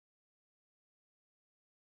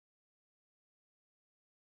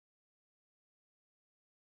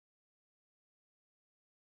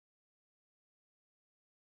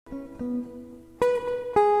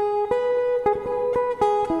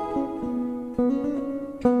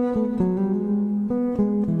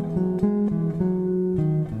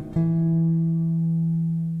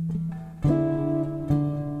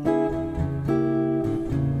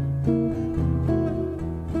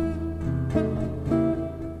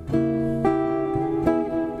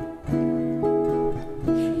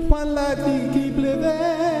One life you keep living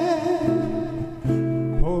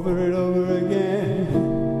over and over again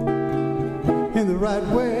in the right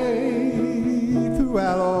way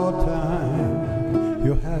throughout all time.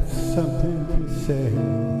 You'll have something to say.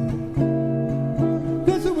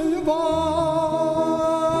 Listen with your voice.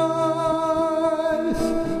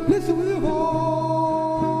 Listen with your voice.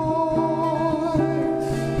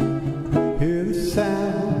 Hear the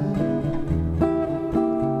sound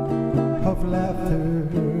of laughter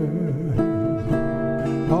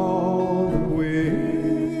all the way.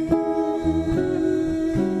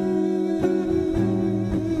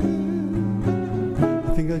 I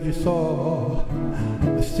think that you saw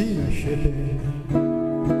a steamer shipping,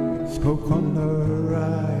 smoke on the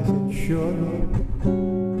horizon shore,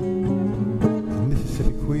 the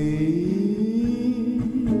Mississippi Queen.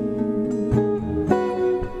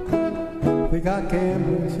 We got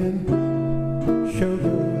gamblers and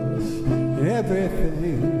showgirls and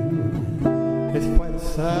everything. It's quite a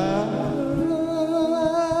sight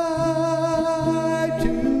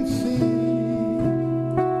to see.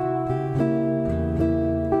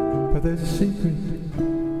 But there's a secret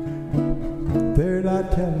they're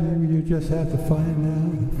not telling you. You just have to find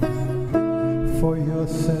out for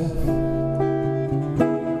yourself.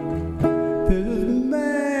 There's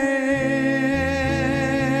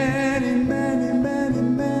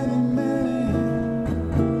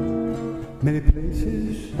many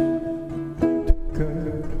places to go.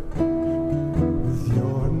 With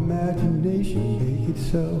your imagination, make it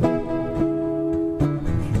so.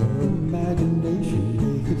 With your imagination,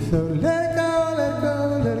 make it so. Let it go, let it go,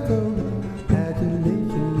 let it go.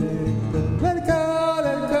 Imagination, let it go. Let it go,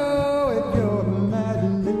 let it go. With your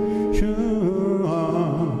imagination,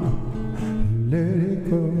 let it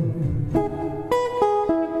go.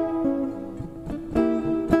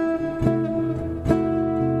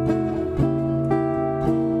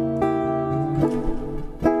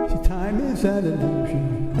 Time is an illusion,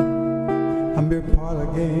 a mere parlor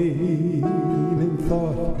game in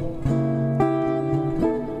thought.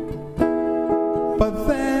 But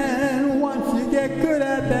then once you get good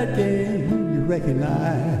at that game, you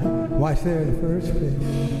recognize why it's there in the first place.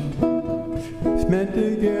 It's meant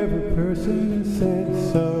to give a person a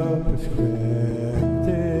sense of perspective.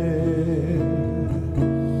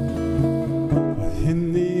 But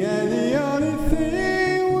in the end, the only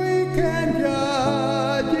thing we can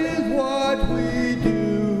judge is what we do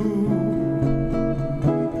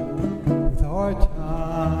with our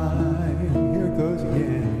time. Here it goes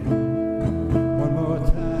again, one more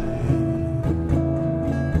time.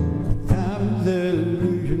 Time's an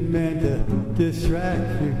illusion meant to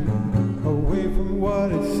distract you away from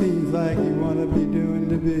what it seems like you want to be doing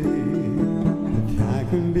to be. Time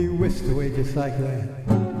can be whisked away just like that,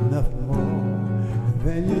 nothing more. And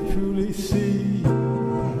then you truly see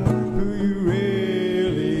who you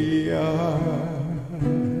really are.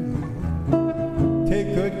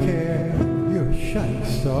 Take good care, you're a shining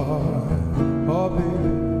star. Oh baby,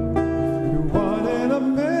 you're one in a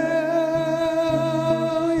million.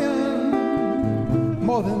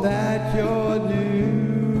 More than that, you're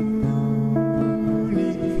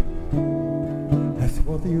unique. That's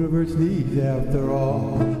what the universe needs after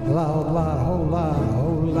all. A whole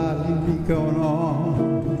lot of unique going on.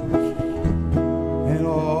 And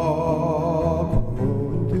all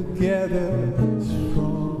grown together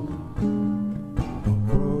strong.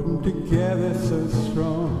 Grown together so strong.